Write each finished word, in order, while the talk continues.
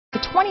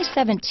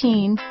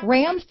2017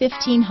 Ram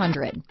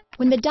 1500.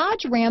 When the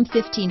Dodge Ram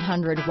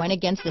 1500 went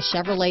against the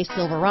Chevrolet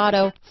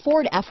Silverado,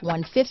 Ford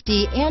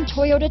F-150, and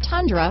Toyota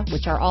Tundra,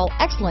 which are all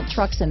excellent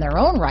trucks in their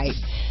own right,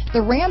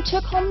 the Ram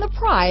took home the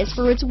prize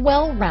for its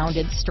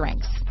well-rounded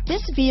strengths.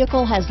 This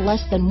vehicle has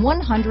less than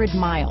 100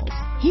 miles.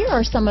 Here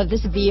are some of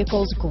this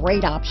vehicle's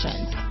great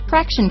options: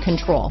 traction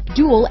control,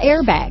 dual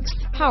airbags,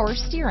 power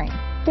steering,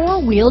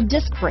 four-wheel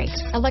disc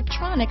brakes,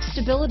 electronic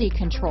stability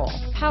control,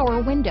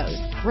 power windows,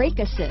 brake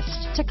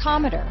assist,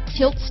 tachometer,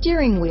 tilt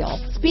steering wheel,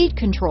 speed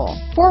control,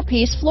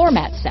 four-piece floor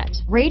mat set,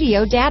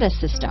 radio data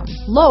system,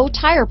 low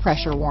tire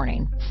pressure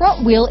warning,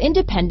 front wheel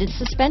independent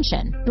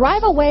suspension.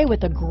 Drive away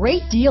with a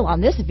great deal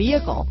on this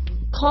vehicle.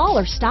 Call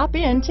or stop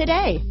in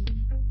today.